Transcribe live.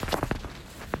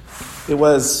It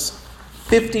was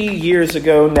 50 years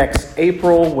ago next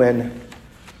April when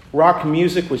rock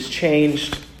music was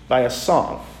changed by a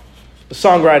song. The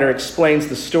songwriter explains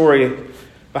the story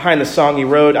behind the song he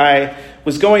wrote. I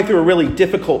was going through a really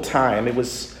difficult time. It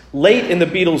was late in the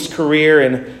Beatles' career,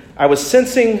 and I was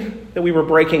sensing that we were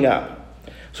breaking up.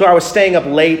 So I was staying up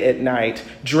late at night,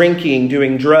 drinking,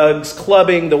 doing drugs,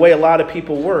 clubbing, the way a lot of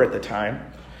people were at the time.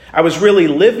 I was really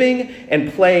living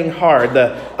and playing hard.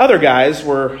 The other guys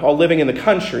were all living in the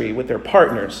country with their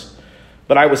partners.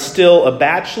 But I was still a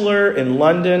bachelor in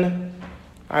London.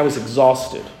 I was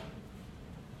exhausted.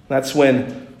 That's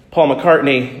when Paul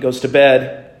McCartney goes to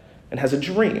bed and has a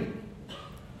dream.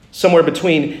 Somewhere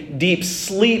between deep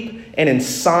sleep and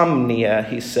insomnia,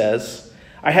 he says,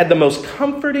 I had the most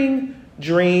comforting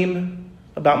dream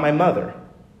about my mother.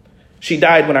 She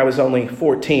died when I was only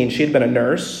 14. She had been a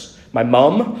nurse, my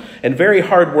mom, and very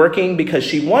hardworking because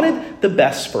she wanted the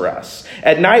best for us.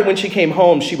 At night when she came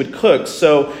home, she would cook,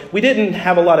 so we didn't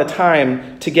have a lot of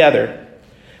time together.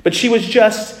 But she was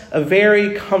just a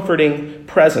very comforting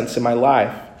presence in my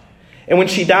life. And when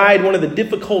she died, one of the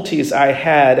difficulties I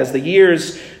had as the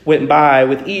years went by,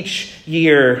 with each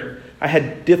year, I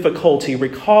had difficulty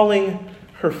recalling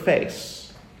her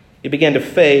face. It began to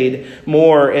fade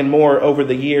more and more over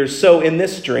the years. So in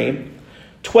this dream,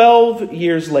 12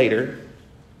 years later,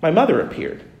 my mother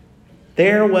appeared.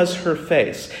 There was her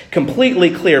face,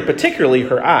 completely clear, particularly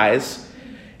her eyes.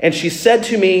 And she said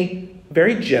to me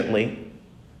very gently,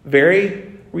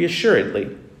 very reassuredly,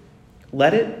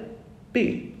 "Let it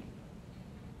be."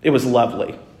 It was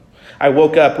lovely. I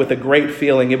woke up with a great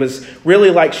feeling. It was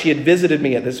really like she had visited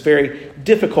me at this very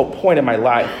difficult point in my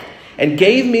life and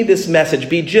gave me this message: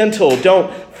 be gentle,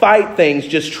 don't fight things,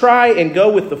 just try and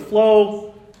go with the flow.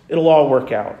 It'll all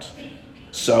work out.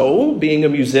 So, being a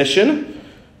musician,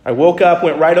 I woke up,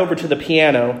 went right over to the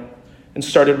piano, and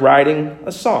started writing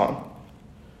a song.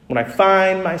 When I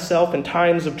find myself in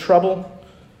times of trouble,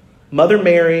 Mother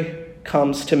Mary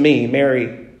comes to me.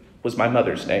 Mary was my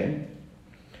mother's name.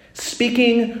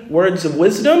 Speaking words of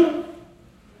wisdom,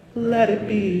 let it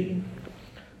be.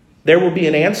 There will be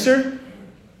an answer.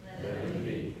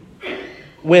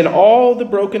 When all the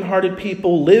brokenhearted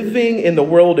people living in the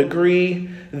world agree,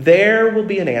 there will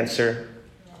be an answer.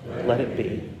 Let it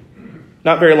be.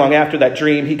 Not very long after that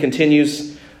dream, he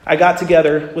continues, I got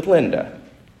together with Linda,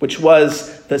 which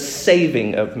was the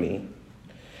saving of me.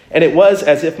 And it was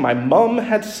as if my mom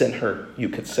had sent her, you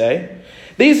could say.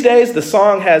 These days, the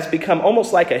song has become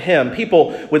almost like a hymn.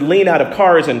 People would lean out of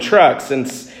cars and trucks and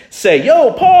say,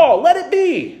 "Yo, Paul, let it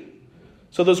be."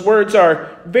 So those words are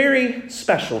very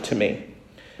special to me.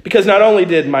 Because not only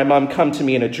did my mom come to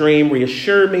me in a dream,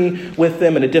 reassure me with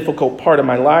them in a difficult part of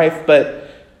my life, but,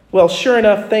 well, sure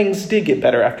enough, things did get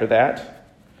better after that.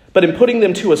 But in putting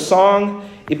them to a song,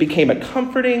 it became a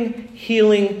comforting,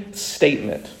 healing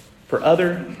statement for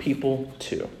other people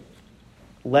too.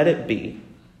 Let it be.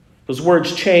 Those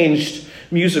words changed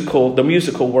the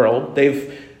musical world.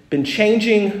 They've been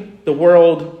changing the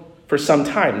world for some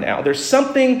time now. There's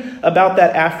something about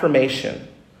that affirmation,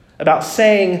 about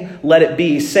saying, let it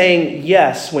be, saying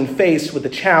yes when faced with a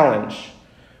challenge,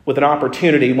 with an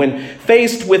opportunity, when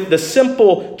faced with the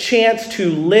simple chance to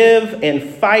live and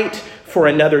fight for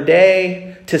another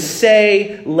day, to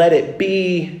say, let it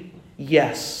be,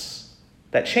 yes,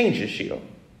 that changes you.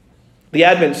 The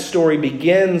Advent story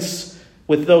begins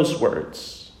with those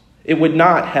words. It would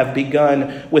not have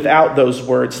begun without those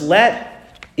words.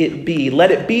 Let it be.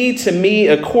 Let it be to me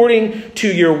according to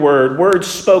your word. Words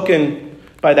spoken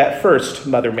by that first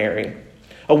Mother Mary,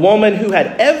 a woman who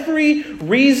had every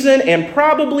reason and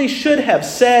probably should have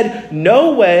said,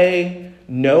 no way,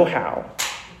 no how.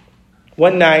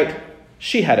 One night,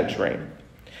 she had a dream.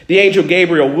 The angel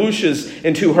Gabriel whooshes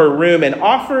into her room and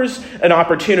offers an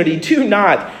opportunity. Do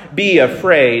not be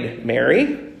afraid,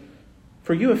 Mary,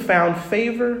 for you have found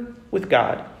favor with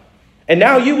God. And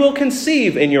now you will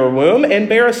conceive in your womb and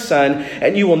bear a son,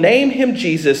 and you will name him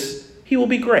Jesus. He will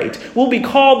be great. Will be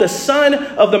called the Son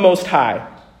of the Most High.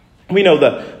 We know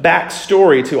the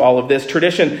backstory to all of this.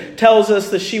 Tradition tells us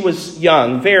that she was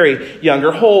young, very young,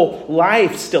 her whole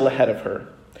life still ahead of her.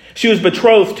 She was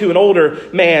betrothed to an older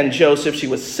man, Joseph. She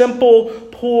was simple,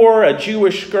 poor, a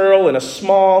Jewish girl in a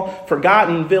small,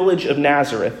 forgotten village of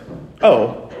Nazareth.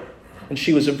 Oh, and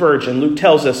she was a virgin. Luke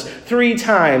tells us 3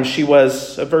 times she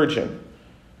was a virgin.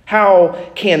 How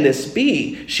can this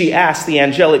be? She asked the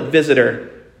angelic visitor.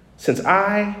 Since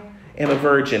I am a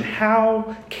virgin,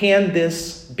 how can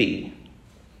this be?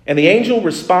 And the angel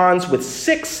responds with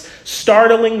 6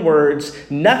 startling words.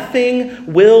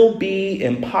 Nothing will be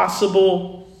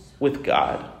impossible with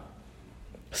God.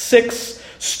 6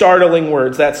 startling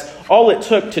words. That's all it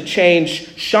took to change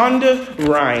Shonda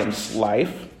Rhimes'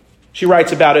 life. She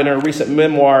writes about it in her recent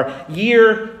memoir,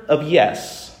 Year of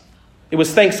Yes. It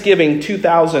was Thanksgiving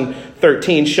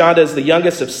 2013. Shonda is the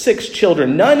youngest of 6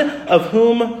 children, none of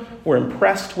whom were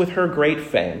impressed with her great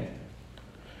fame.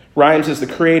 Rhimes is the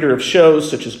creator of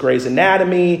shows such as Grey's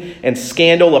Anatomy and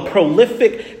Scandal, a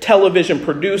prolific television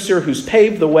producer who's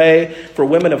paved the way for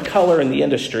women of color in the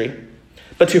industry.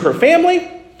 But to her family,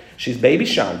 she's baby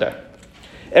Shonda.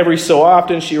 Every so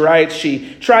often, she writes,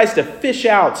 she tries to fish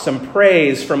out some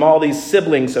praise from all these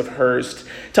siblings of hers,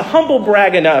 to humble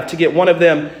brag enough to get one of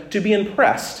them to be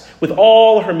impressed with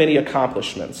all her many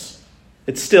accomplishments.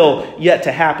 It's still yet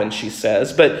to happen, she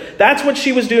says, but that's what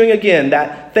she was doing again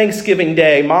that Thanksgiving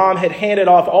Day. Mom had handed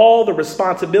off all the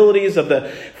responsibilities of the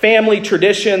family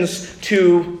traditions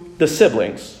to the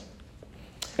siblings.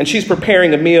 And she's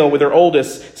preparing a meal with her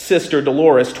oldest sister,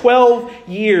 Dolores, 12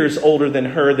 years older than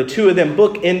her, the two of them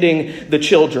bookending the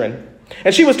children.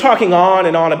 And she was talking on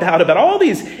and on about all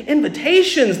these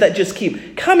invitations that just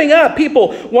keep coming up.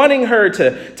 People wanting her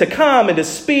to come and to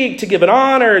speak, to give an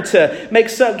honor, to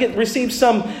receive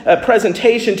some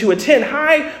presentation, to attend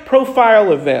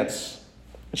high-profile events.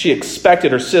 She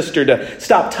expected her sister to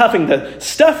stop stuffing the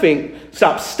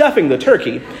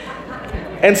turkey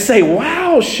and say,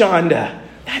 "Wow, Shonda,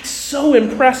 that's so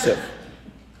impressive."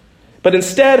 But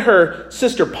instead, her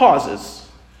sister pauses,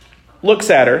 looks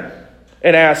at her,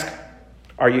 and asks,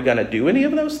 "Are you going to do any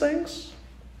of those things?"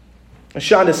 And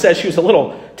Shonda says she was a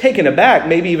little taken aback,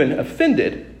 maybe even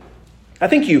offended. "I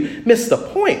think you missed the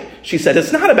point," she said.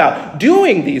 "It's not about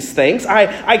doing these things.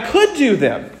 I could do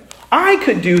them. I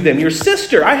could do them. Your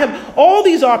sister, I have all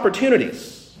these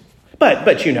opportunities.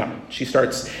 But you know," she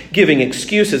starts giving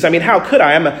excuses. "I mean, how could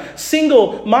I? I'm a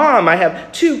single mom. I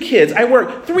have 2 kids. I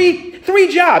work three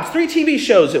jobs, 3 TV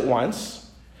shows at once.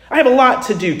 I have a lot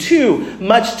to do, too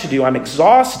much to do. I'm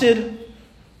exhausted."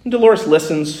 And Dolores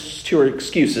listens to her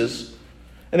excuses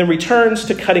and then returns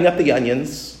to cutting up the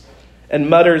onions and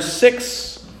mutters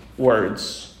 6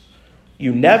 words.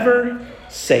 "You never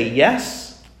say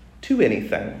yes to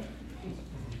anything."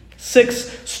 6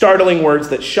 startling words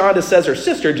that Shonda says her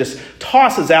sister just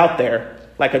tosses out there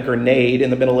like a grenade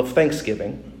in the middle of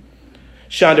Thanksgiving.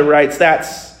 Shonda writes,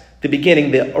 "That's the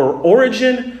beginning, the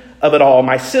origin of it all.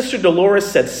 My sister Dolores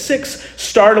said 6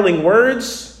 startling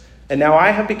words, and now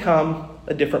I have become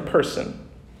a different person."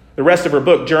 The rest of her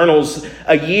book journals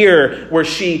a year where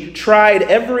she tried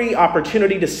every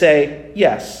opportunity to say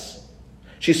yes.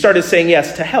 She started saying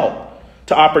yes to help,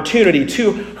 to opportunity,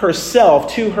 to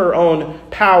herself, to her own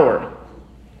power.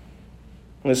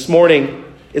 And this morning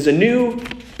is a new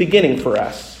beginning for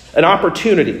us, an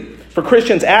opportunity. For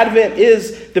Christians, Advent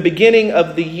is the beginning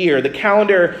of the year. The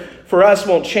calendar for us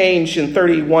won't change in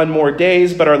 31 more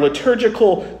days, but our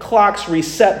liturgical clocks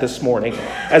reset this morning.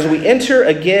 As we enter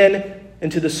again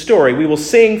into the story, we will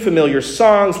sing familiar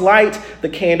songs, light the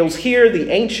candles, hear the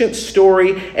ancient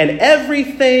story, and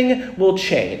everything will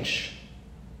change.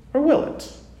 Or will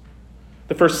it?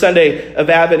 The first Sunday of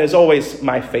Advent is always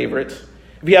my favorite.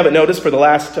 If you haven't noticed, for the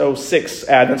last 6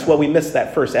 Advents, well, we missed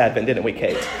that first Advent, didn't we,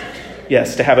 Kate?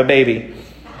 Yes, to have a baby.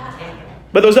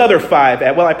 But those other 5,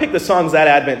 well, I picked the songs that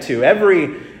Advent too.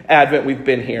 Every Advent we've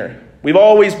been here. We've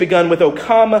always begun with O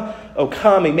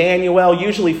come, Emmanuel,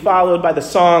 usually followed by the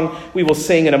song we will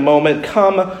sing in a moment,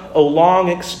 Come, O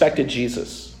long-expected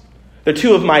Jesus. They're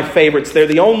 2 of my favorites. They're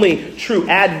the only true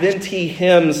Advent-y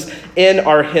hymns in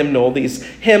our hymnal, these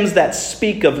hymns that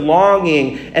speak of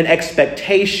longing and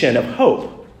expectation of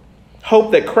hope.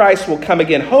 Hope that Christ will come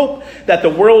again. Hope that the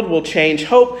world will change.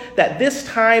 Hope that this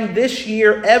time, this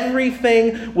year,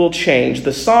 everything will change.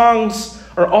 The songs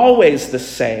are always the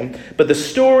same, but the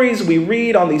stories we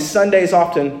read on these Sundays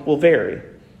often will vary.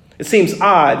 It seems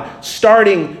odd,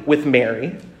 starting with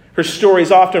Mary. Her story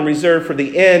is often reserved for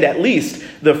the end, at least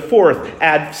the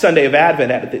 4th Sunday of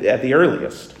Advent at the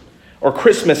earliest, or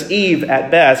Christmas Eve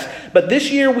at best. But this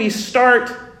year we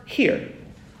start here.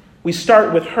 We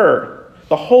start with her,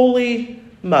 the Holy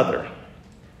Mother.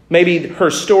 Maybe her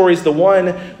story is the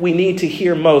one we need to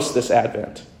hear most this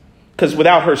Advent. Because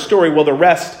without her story, well, the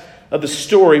rest of the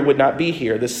story would not be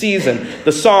here. The season,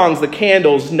 the songs, the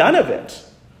candles, none of it.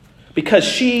 Because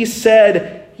she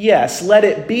said, "Yes, let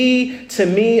it be to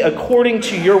me according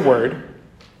to your word."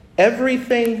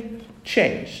 Everything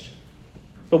changed.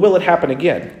 But will it happen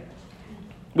again?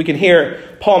 We can hear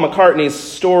Paul McCartney's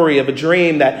story of a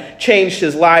dream that changed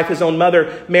his life, his own mother,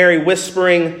 Mary,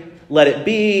 whispering, "Let it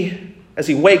be," as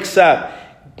he wakes up,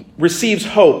 receives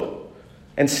hope,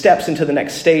 and steps into the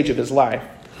next stage of his life.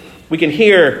 We can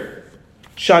hear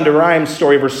Shonda Rhimes'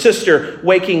 story of her sister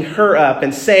waking her up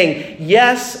and saying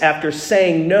yes after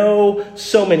saying no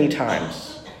so many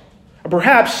times. Or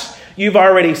perhaps you've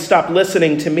already stopped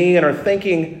listening to me and are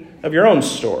thinking of your own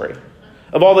story,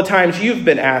 of all the times you've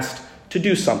been asked to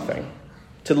do something,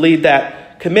 to lead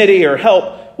that committee or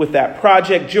help with that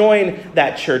project, join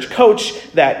that church,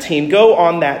 coach that team, go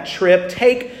on that trip,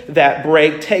 take that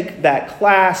break, take that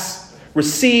class,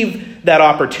 receive that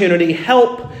opportunity,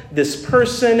 help this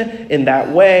person in that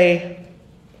way.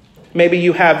 Maybe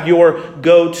you have your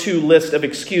go-to list of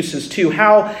excuses too.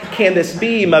 How can this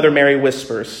be, Mother Mary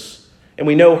whispers? And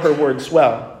we know her words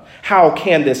well. How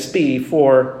can this be?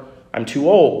 For I'm too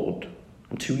old.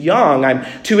 I'm too young. I'm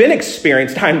too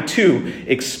inexperienced. I'm too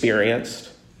experienced.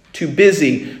 Too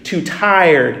busy. Too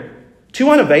tired. Too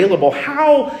unavailable.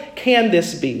 How can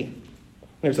this be?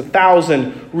 There's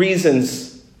 1,000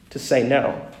 reasons to say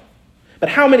no. But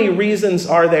how many reasons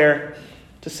are there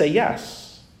to say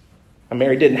yes?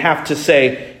 Mary didn't have to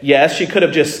say yes. She could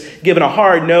have just given a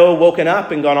hard no, woken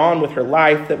up, and gone on with her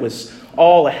life that was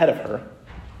all ahead of her.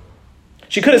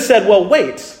 She could have said, well,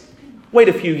 wait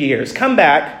a few years. Come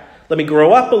back. Let me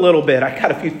grow up a little bit. I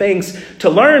got a few things to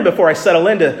learn before I settle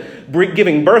into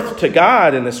giving birth to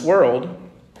God in this world.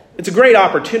 It's a great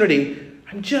opportunity.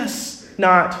 I'm just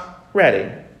not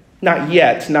ready. Not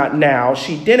yet, not now.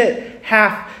 She didn't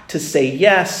have to say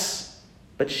yes,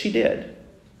 but she did.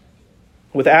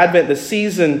 With Advent, the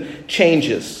season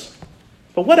changes.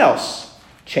 But what else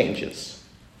changes?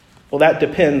 Well, that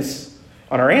depends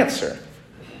on our answer.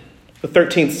 The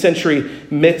 13th century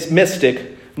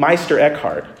mystic Meister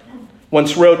Eckhart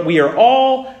once wrote, "We are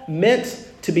all meant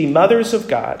to be mothers of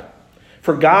God,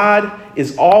 for God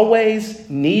is always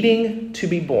needing to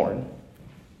be born."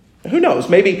 Who knows,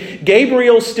 maybe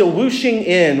Gabriel's still whooshing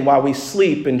in while we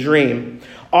sleep and dream,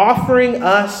 offering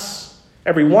us,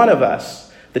 every one of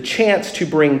us, the chance to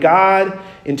bring God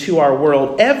into our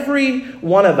world. Every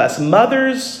one of us,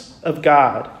 mothers of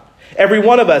God. Every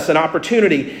one of us, an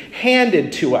opportunity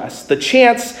handed to us, the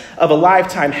chance of a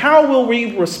lifetime. How will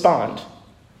we respond?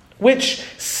 Which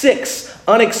 6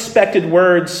 unexpected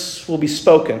words will be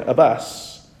spoken of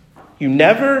us? You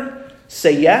never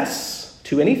say yes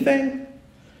to anything,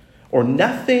 or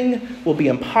nothing will be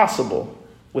impossible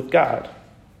with God.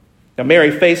 Now,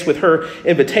 Mary, faced with her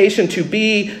invitation to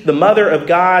be the mother of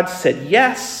God, said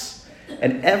yes,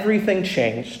 and everything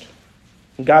changed.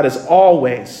 God is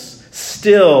always,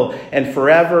 still, and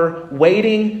forever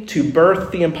waiting to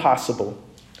birth the impossible.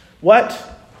 What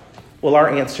will our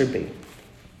answer be?